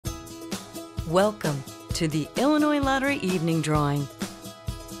Welcome to the Illinois Lottery Evening Drawing.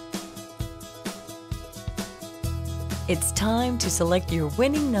 It's time to select your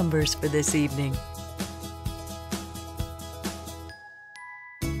winning numbers for this evening.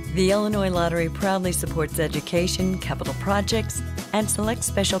 The Illinois Lottery proudly supports education, capital projects, and selects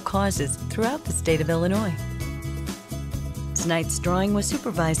special causes throughout the state of Illinois. Tonight's drawing was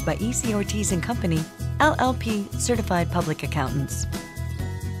supervised by E.C. Ortiz & Company, LLP Certified Public Accountants.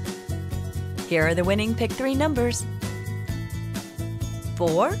 Here are the winning Pick 3 numbers: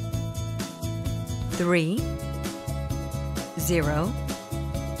 4, 3, 0,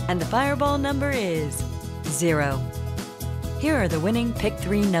 and the fireball number is 0. Here are the winning Pick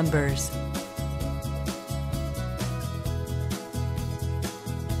 3 numbers: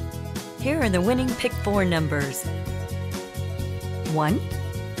 1,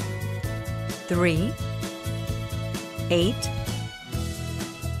 3, 8,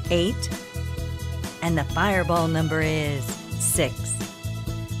 8, and the fireball number is 6.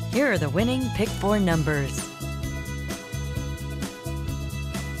 Here are the winning Pick 4 numbers: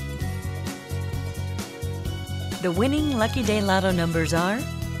 Lucky Day Lotto numbers are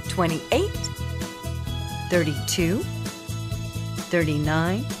 28, 32,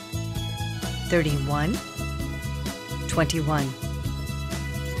 39, 31, 21.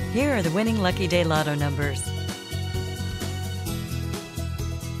 Here are the winning Lucky Day Lotto numbers: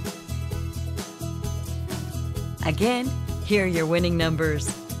 'Again, here are your winning numbers: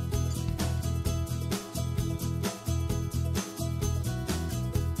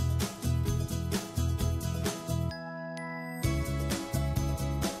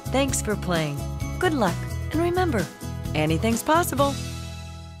 'Thanks for playing. Good luck, and remember, anything's possible.